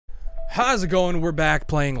How's it going? We're back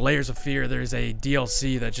playing Layers of Fear. There's a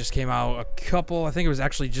DLC that just came out I think it was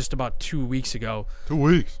actually just about 2 weeks ago. 2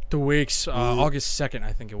 weeks? 2 weeks, August 2nd,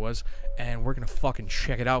 I think it was. And we're gonna fucking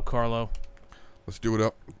check it out, Carlo. Let's do it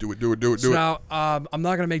up. Do it. Now, I'm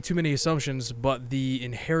not gonna make too many assumptions, but the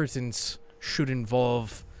inheritance should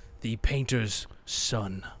involve the painter's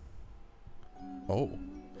son. Oh.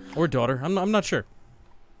 Or daughter. I'm not sure.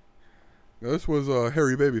 Now, this was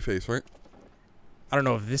Hairy Babyface, right? I don't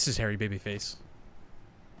know if this is Hairy Babyface.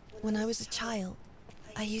 When I was a child,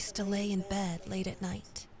 I used to lay in bed late at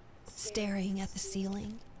night, staring at the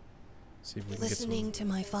ceiling, See if we can listening to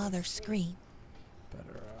my father scream.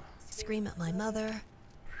 Better, Scream at my mother,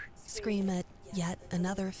 scream at yet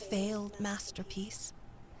another failed masterpiece.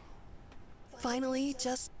 Finally,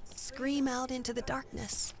 just scream out into the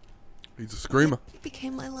darkness. He's a screamer. It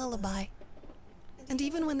became my lullaby. And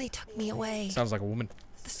even when they took me away, Sounds like a woman.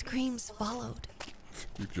 the screams followed.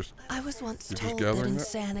 I was once just told that gathering that?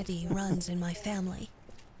 insanity runs in my family.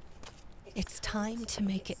 It's time to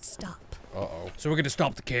make it stop. Uh-oh. So we're gonna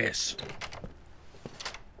stop the case.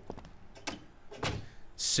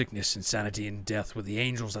 Sickness, insanity, and death were the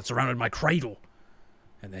angels that surrounded my cradle,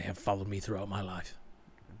 and they have followed me throughout my life.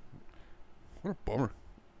 What a bummer.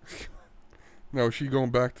 Now, is she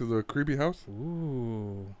going back to the creepy house?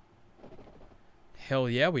 Ooh. Hell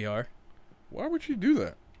yeah, we are. Why would she do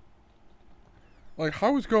that? Like,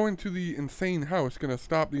 how is going to the insane house going to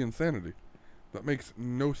stop the insanity? That makes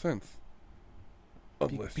no sense.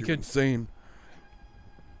 Unless you're insane.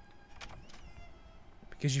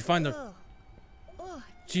 Because you find the...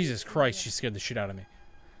 Jesus Christ, she scared the shit out of me.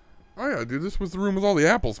 Oh yeah, dude, this was the room with all the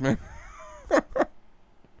apples, man.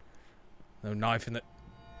 No knife in the...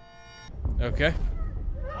 Okay.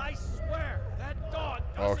 I swear, that dog.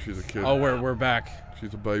 Oh, she's a kid. Oh, we're back.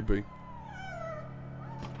 She's a baby.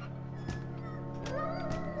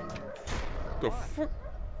 The fuck?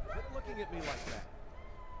 Quit looking at me like that.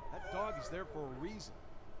 That dog is there for a reason.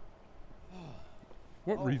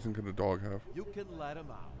 What reason could a dog have? You can let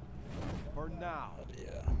him out. For now.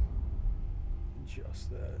 Yeah.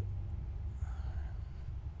 Just that.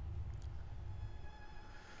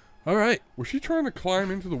 All right. Was she trying to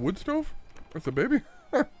climb into the wood stove? That's a baby?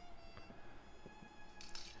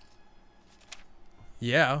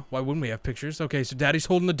 Yeah, why wouldn't we have pictures? Okay, so Daddy's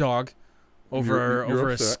holding the dog over You're over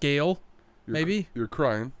a upset. scale, maybe? You're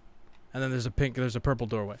crying. And then there's a purple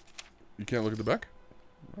doorway. You can't look at the back?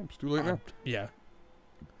 Oh, it's too late now. Yeah.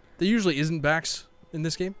 There usually isn't backs in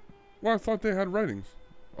this game. Well, I thought they had writings.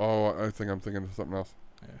 Oh, I think I'm thinking of something else.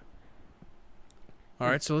 Yeah. All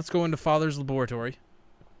right, so let's go into Father's laboratory.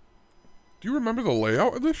 Do you remember the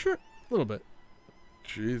layout of this shit? A little bit.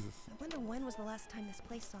 Jesus. I wonder when was the last time this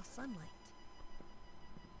place saw sunlight?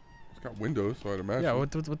 It's got windows, so I'd imagine. Yeah,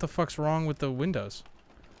 what the fuck's wrong with the windows?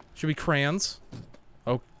 Should be crayons.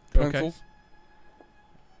 Oh, Pencils. okay.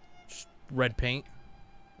 Just red paint.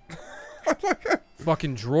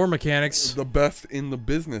 Fucking drawer mechanics. The best in the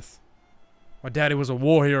business. My daddy was a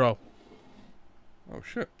war hero. Oh,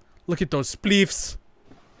 shit. Look at those spleefs.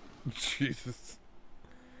 Jesus.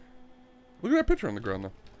 Look at that picture on the ground,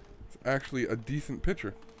 though. It's actually a decent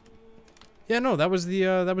picture. Yeah, no, that was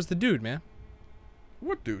the dude, man.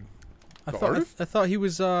 What dude? I The thought artist? I thought he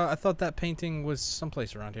was I thought that painting was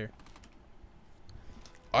someplace around here.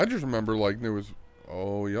 I just remember, like, there was...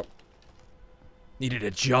 Oh, yep. Needed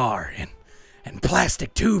a jar and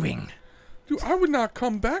plastic tubing. Dude, I would not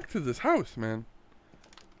come back to this house, man.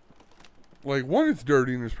 Like, one, it's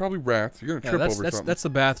dirty, and there's probably rats. You're gonna trip over something. That's the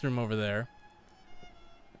bathroom over there.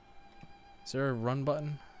 Is there a run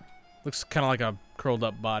button? Looks kind of like a curled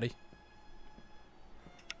up body.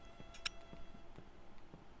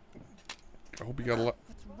 I hope you got a lot...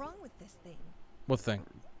 What's wrong with this thing? What thing?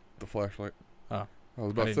 The flashlight. Oh. I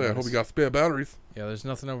was about to didn't say, I hope notice. you got spare batteries. Yeah, there's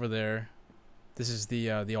nothing over there. This is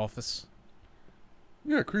the office.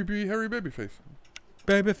 Yeah, creepy, hairy babyface.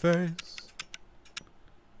 Babyface.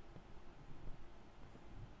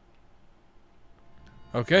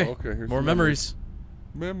 Okay. Oh, okay, here's More some memories.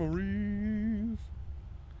 Memories.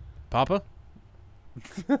 Papa,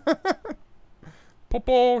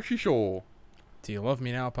 Popo Shisho. do you love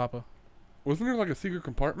me now, Papa? Wasn't there like a secret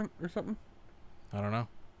compartment or something? I don't know.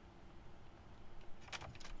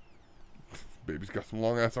 Baby's got some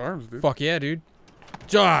long ass arms, dude. Fuck yeah, dude.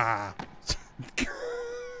 Ja.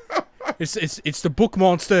 It's the book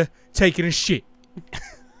monster taking a shit.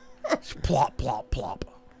 Plop plop plop.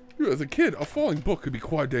 Dude, as a kid, a falling book could be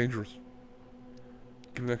quite dangerous.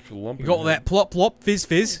 Give an extra lump. You in got your that hand. plop plop fizz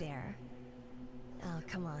fizz. Hey there. Oh,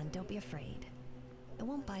 come on, don't be afraid. It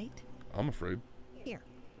won't bite. I'm afraid. Here,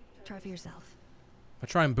 try for yourself. Am I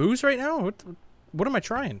trying booze right now? What am I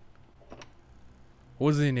trying?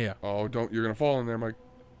 What's in here? Oh, don't. You're going to fall in there, Mike.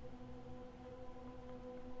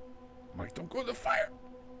 Mike, don't go to the fire.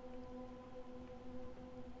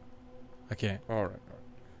 I can't. All right.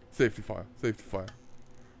 Safety file. Safety file.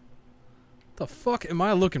 The fuck am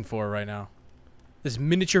I looking for right now? This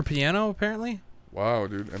miniature piano, apparently? Wow,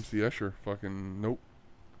 dude. MC Escher. Fucking nope.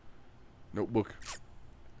 Notebook.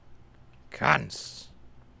 Cons.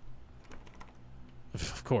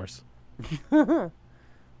 Of course.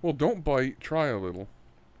 Well, don't bite. Try a little.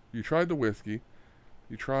 You tried the whiskey.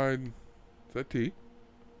 You tried... Is that tea?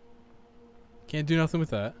 Can't do nothing with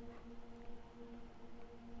that.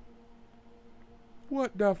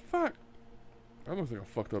 What the fuck? That looks like a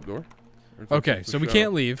fucked up door. Okay, so we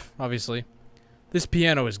can't leave, obviously. This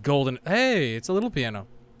piano is golden. Hey, it's a little piano.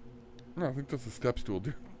 No, I think that's a step stool,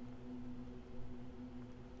 dude.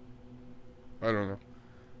 I don't know.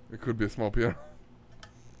 It could be a small piano.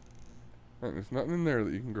 There's nothing in there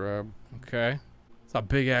that you can grab. Okay. It's a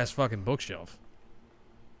big ass fucking bookshelf.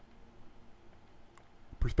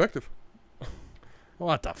 Perspective.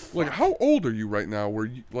 What the fuck? Like, how old are you right now where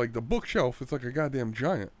you, like, the bookshelf is like a goddamn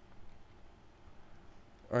giant?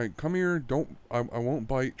 Alright, come here. Don't... I won't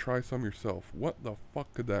bite. Try some yourself. What the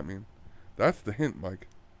fuck could that mean? That's the hint, Mike.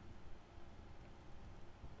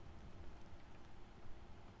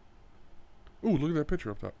 Ooh, look at that picture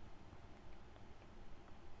up top.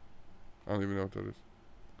 I don't even know what that is.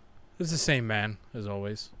 It's the same man, as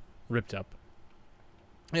always. Ripped up.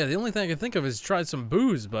 Yeah, the only thing I can think of is try some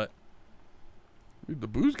booze, but... Dude, the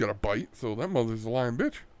booze got a bite, so that mother's a lying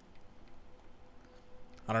bitch.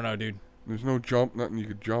 I don't know, dude. There's no jump, nothing you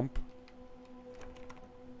could jump.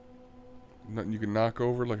 Nothing you can knock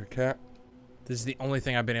over like a cat. This is the only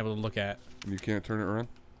thing I've been able to look at. And you can't turn it around.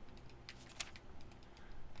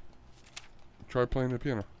 Try playing the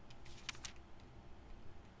piano.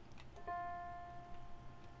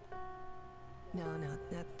 No,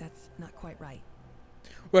 that's not quite right.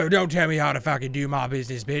 Well, don't tell me how to fucking do my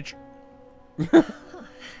business, bitch.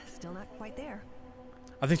 Still not quite there.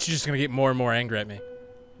 I think she's just gonna get more and more angry at me.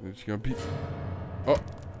 And she's gonna beat. Oh,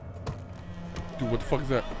 dude, what the fuck is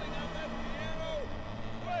that?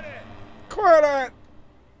 Quit it!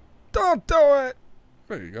 Don't do it!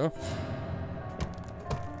 There you go,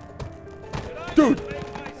 dude.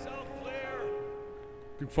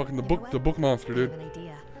 Dude, fucking the book monster, I dude. have an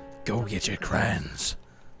idea. Go get your crayons.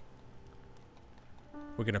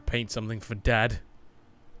 We're gonna paint something for Dad.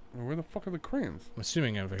 Where the fuck are the crayons? I'm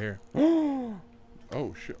assuming over here.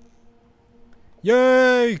 Oh shit.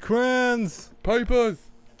 Yay, crayons!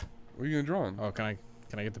 Papers. What are you gonna draw on? Oh, can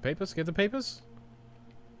I get the papers? Get the papers?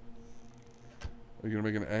 Are you gonna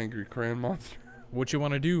make an angry crayon monster? What you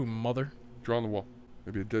wanna do, mother? Draw on the wall.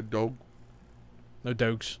 Maybe a dead dog. No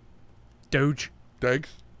dogs. Doge. Dags.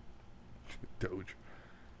 Doge.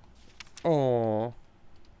 Aww.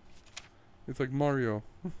 It's like Mario.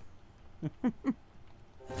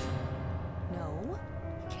 No?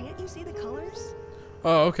 Can't you see the colors?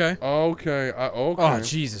 Oh, okay. Okay. Okay. Oh,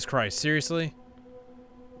 Jesus Christ. Seriously?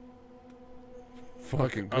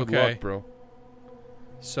 Fucking good Okay. luck, bro.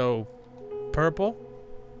 So, purple,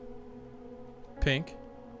 pink,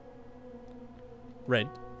 red,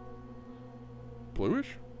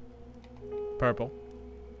 Bluish? purple,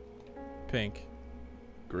 pink,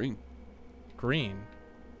 Green. green,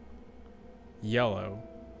 yellow,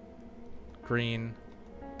 green,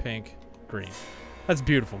 pink, green. That's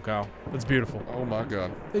beautiful, Kyle. That's beautiful. Oh my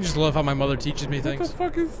god. I just love how my mother teaches me What things. the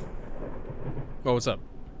fuck is... Oh, what's up?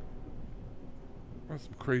 That's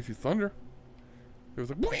some crazy thunder. It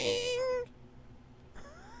was like... Boing!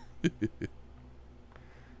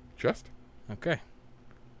 Chest? Okay.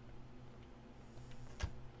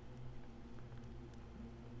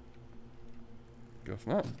 Guess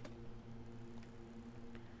not.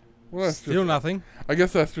 Well, that's Still just... nothing. I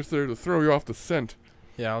guess that's just there to throw you off the scent.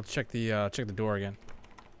 Yeah, I'll check the door again.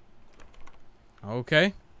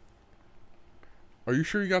 Okay. Are you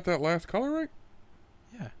sure you got that last color right?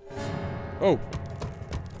 Yeah. Oh.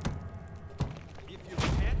 If you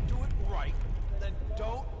can't do it right, then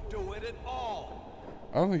don't do it at all.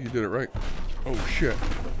 I don't think you did it right. Oh shit.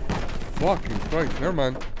 Fucking Christ. Never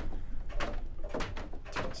mind.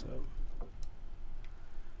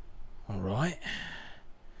 Alright.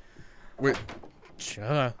 Wait. Shut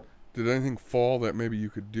up. Did anything fall that maybe you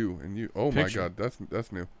could do? And you... Oh Picture. my god.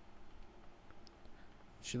 That's new.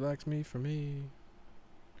 She likes me for me.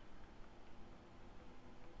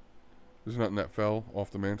 There's nothing that fell off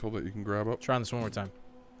the mantle that you can grab up. Try this one more time.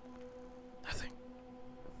 Nothing.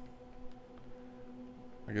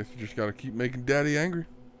 I guess you just gotta keep making daddy angry.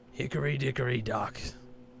 Hickory dickory dock.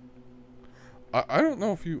 I don't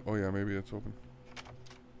know if you... Oh yeah, maybe it's open.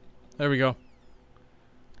 There we go.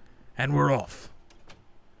 And we're off.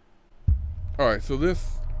 Alright, so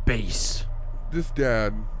this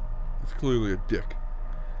dad is clearly a dick.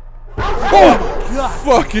 Oh! God.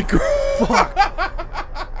 Fucking Fuck.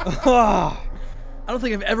 I don't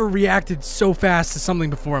think I've ever reacted so fast to something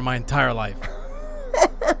before in my entire life.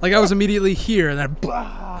 Like I was immediately here and then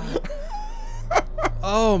blah.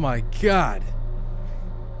 Oh my god.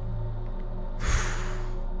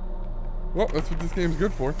 Well, that's what this game's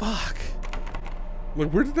good for. Fuck.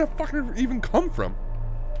 Like, where did that fucker even come from?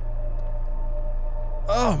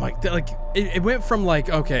 Oh my, like, it went from like,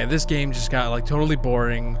 okay, this game just got like totally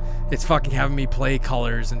boring. It's fucking having me play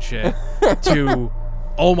colors and shit. To,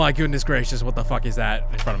 oh my goodness gracious, what the fuck is that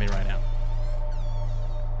in front of me right now?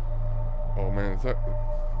 Oh man, is that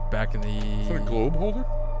Back in the... Is that a globe holder?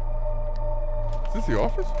 Is this the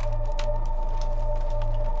office?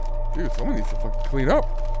 Dude, someone needs to fucking clean up.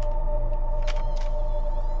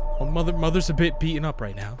 Well, mother's a bit beaten up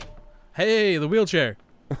right now. Hey, the wheelchair.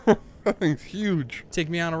 That thing's huge. Take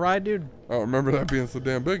me on a ride, dude. I don't remember that being so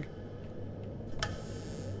damn big.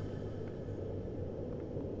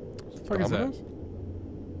 What the fuck is that?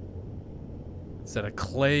 Is that a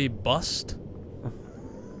clay bust?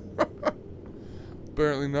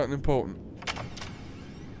 Apparently nothing important.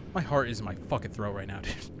 My heart is in my fucking throat right now,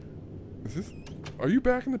 dude. Is this... Are you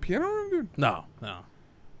back in the piano room, dude? No.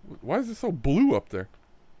 Why is it so blue up there?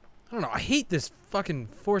 I don't know. I hate this fucking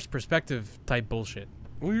forced perspective type bullshit.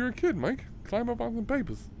 Well, you're a kid, Mike. Climb up on some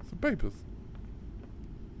papers. Some papers.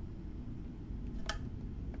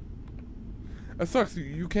 That sucks.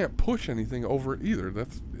 You can't push anything over it either.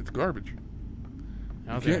 It's garbage.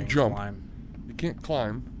 You can't jump. You can't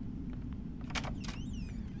climb.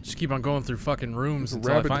 Just keep on going through fucking rooms There's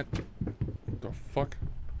until I find... What the fuck?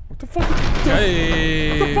 What the fuck?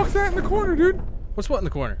 Hey! What the fuck's that in the corner, dude? What's what in the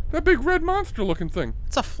corner? That big red monster looking thing.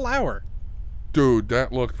 It's a flower. Dude,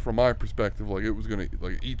 that looked, from my perspective, like it was gonna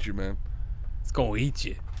eat you, man. It's gonna eat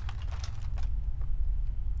you.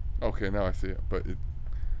 Okay, now I see it. But from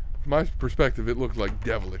my perspective, it looked like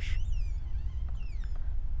devilish.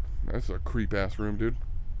 That's a creep-ass room, dude.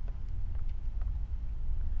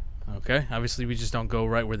 Okay, obviously we just don't go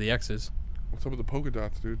right where the X is. What's up with the polka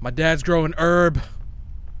dots, dude? My dad's growing herb. Is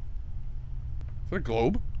that a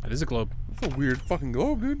globe? That is a globe. That's a weird fucking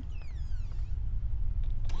globe, dude.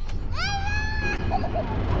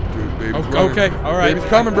 Dude, baby's running. Okay, alright. Baby's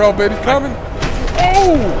coming, bro. Baby's coming.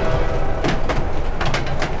 Oh!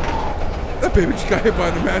 That baby just got hit by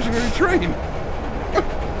an imaginary train.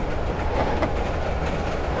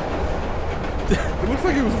 It looks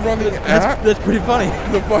like he was running That's pretty funny.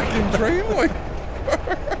 the fucking train, like.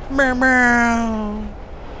 Meow meow.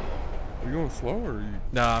 Are you going slow or are you?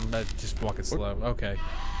 Nah, I'm just walking slow. Okay.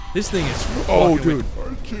 This thing is. Oh, dude.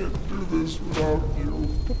 I can't do this without you.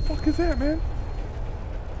 What the fuck is that, man?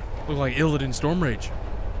 Look like Illidan Storm Rage.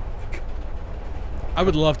 I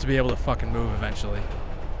would love to be able to fucking move eventually.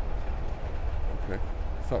 Okay.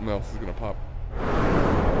 Something else is gonna pop.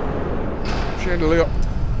 Chandelier.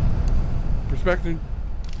 Perspective.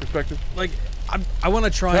 Like, I want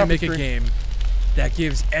to try and make a game that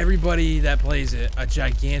gives everybody that plays it a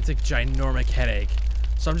gigantic, ginormic headache.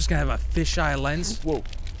 So I'm just gonna have a fisheye lens. Whoa.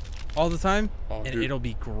 All the time, Oh, and dude. it'll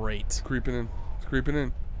be great. It's creeping in. It's creeping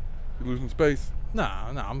in. You're losing space. No,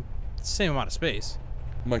 I'm the same amount of space.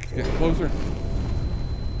 Mike's getting closer.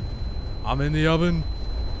 I'm in the oven.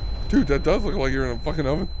 Dude, that does look like you're in a fucking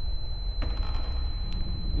oven.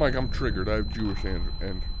 Mike, I'm triggered. I have Jewish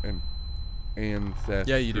and ancestry.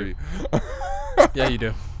 Yeah, you do. Yeah, you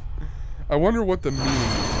do. I wonder what the meaning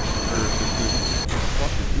is.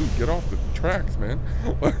 Fucking dude, get off the tracks, man.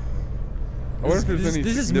 I wonder if there's any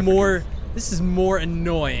This is significance. more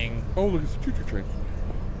annoying. Oh, look, it's a choo-choo train.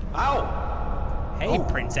 Ow! Hey,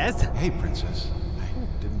 princess. Hey, princess. I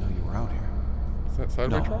didn't know you were out here. Is that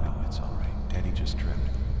sideway No, truck? no, it's all right. Daddy just tripped.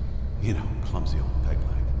 You know, clumsy old peg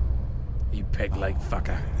leg. You peg-leg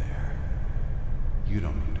fucker. There. You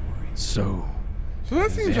don't need to worry. So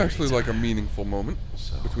that seems Very actually like a meaningful moment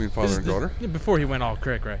between father and daughter. Before he went all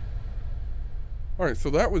cray-cray. Alright,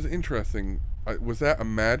 so that was interesting. Was that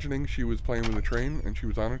imagining she was playing with a train and she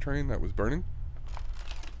was on a train that was burning?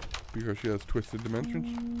 Because she has twisted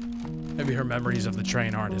dimensions? Maybe her memories of the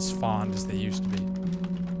train aren't as fond as they used to be.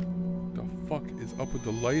 The fuck is up with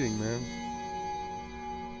the lighting, man?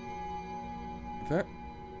 Is that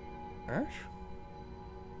Ash?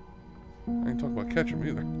 I ain't talking about Ketchum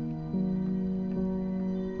either.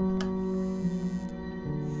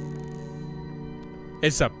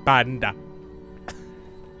 It's a panda.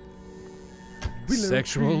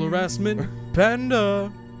 Sexual harassment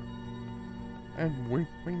panda. And we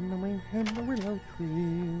in the willow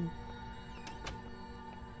tree.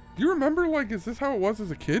 Do you remember, like, is this how it was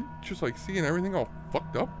as a kid? Just, like, seeing everything all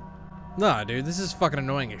fucked up? Nah, dude, this is fucking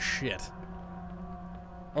annoying as shit.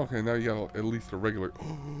 Okay, now you got at least a regular...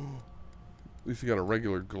 at least you got a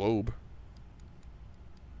regular globe.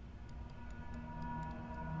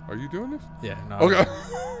 Are you doing this? Yeah, no. Okay.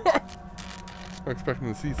 I'm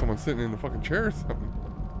expecting to see someone sitting in the fucking chair or something.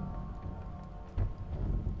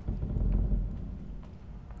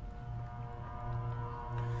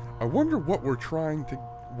 I wonder what we're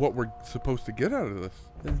supposed to get out of this.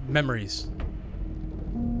 Memories.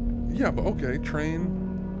 Yeah, but okay,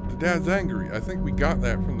 train. The dad's angry. I think we got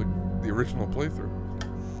that from the original playthrough.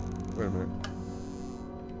 Wait a minute.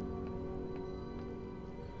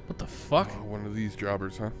 What the fuck? Oh, one of these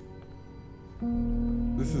jobbers, huh?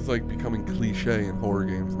 This is like becoming cliche in horror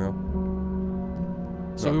games now.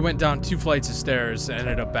 So we went down 2 flights of stairs and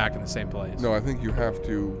ended up back in the same place. No, I think you have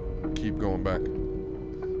to keep going back.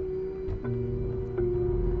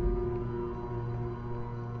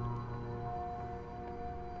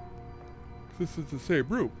 This is the same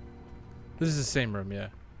room. This is the same room, yeah.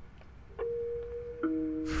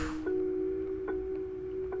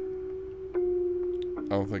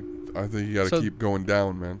 I think you gotta keep going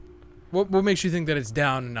down, man. What makes you think that it's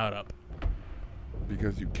down and not up?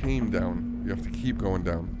 Because you came down. You have to keep going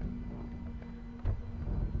down.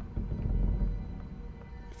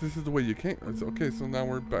 This is the way you came. It's okay, so now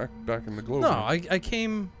we're back in the globe. No, I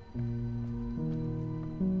came...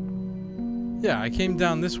 Yeah, I came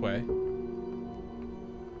down this way.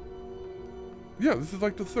 Yeah, this is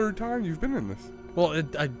like the 3rd time you've been in this. Well,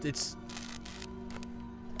 it's...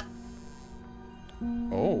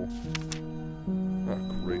 Oh. Ah,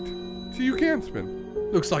 great. See, you can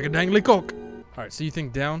spin. Looks like a dangly cock. Alright, so you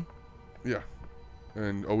think down? Yeah.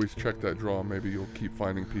 And always check that draw. Maybe you'll keep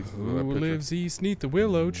finding pieces of that Who picture. lives east neath the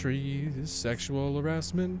willow tree? Is sexual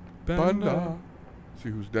harassment. Banda. See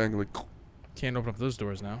who's dangling. Can't open up those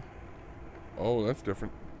doors now. Oh, that's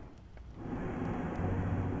different.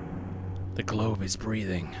 The globe is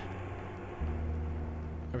breathing.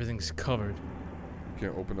 Everything's covered. You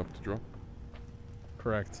can't open up the drawer.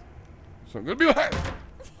 Correct. So I'm gonna be like.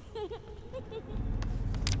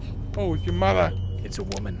 Oh, it's your mother. It's a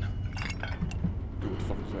woman. Dude, what the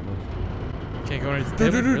fuck is that noise? Can't go into the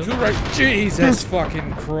Dude, really? to the right. Jesus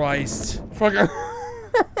fucking Christ. Fucking.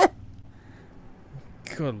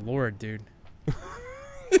 Good lord, dude.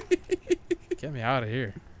 Get me out of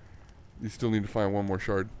here. You still need to find one more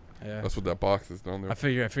shard. Yeah. That's what that box is down there. I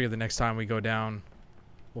figure the next time we go down,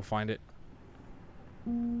 we'll find it.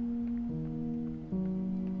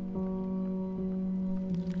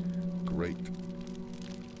 Great.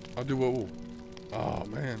 I'll do what. Oh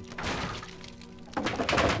man.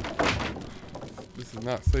 This is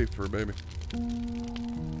not safe for a baby.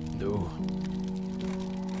 No.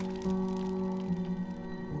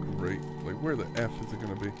 Great. Like, where the F is it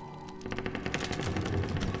gonna be?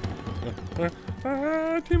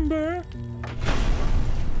 Timber.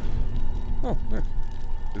 Oh, nice.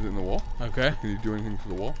 Is it in the wall? Okay. Can you do anything to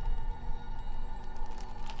the wall?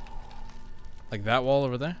 Like that wall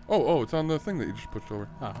over there? Oh, it's on the thing that you just pushed over.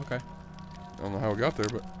 Oh, okay. I don't know how it got there,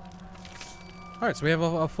 but Alright, so we have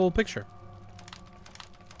a full picture.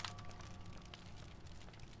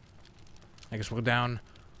 I guess we'll go down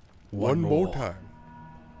one more time.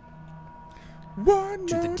 One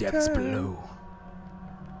to more the depths time. below.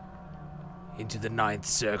 Into the 9th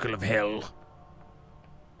circle of hell.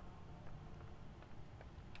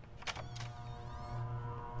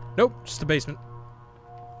 Nope, just a basement.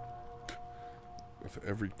 That's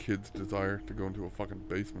every kid's desire to go into a fucking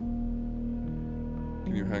basement.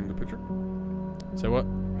 Can you hang the picture? Say what?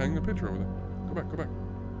 Hang the picture over there. Go back.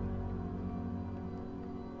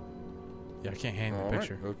 Yeah, I can't hang the All right,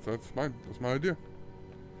 picture. that's my idea.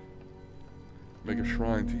 Make a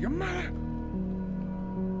shrine to your mother.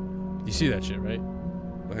 You see that shit, right?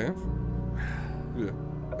 The hands? Yeah.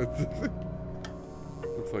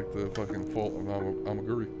 Looks like the fucking fault of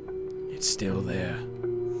Amaguri. It's still there.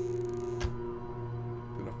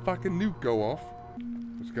 Did a fucking nuke go off?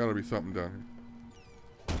 There's gotta be something down here.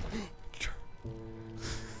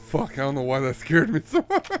 Fuck, I don't know why that scared me so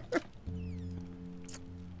much.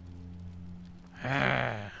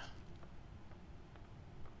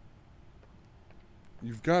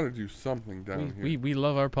 You've got to do something down here. We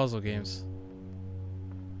love our puzzle games.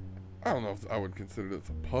 I don't know if I would consider this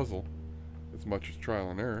a puzzle as much as trial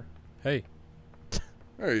and error. Hey,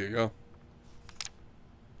 There you go.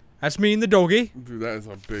 that's me and the doggy. Dude, that is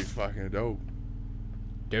a big fucking dope.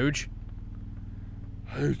 Doge.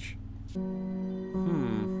 Huge.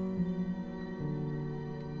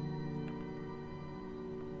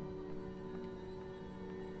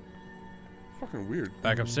 fucking weird.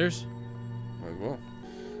 Back upstairs. Might as well.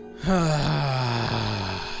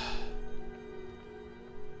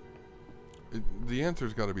 The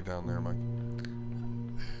answer's got to be down there, Mike.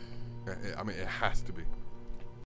 I mean, it has to be.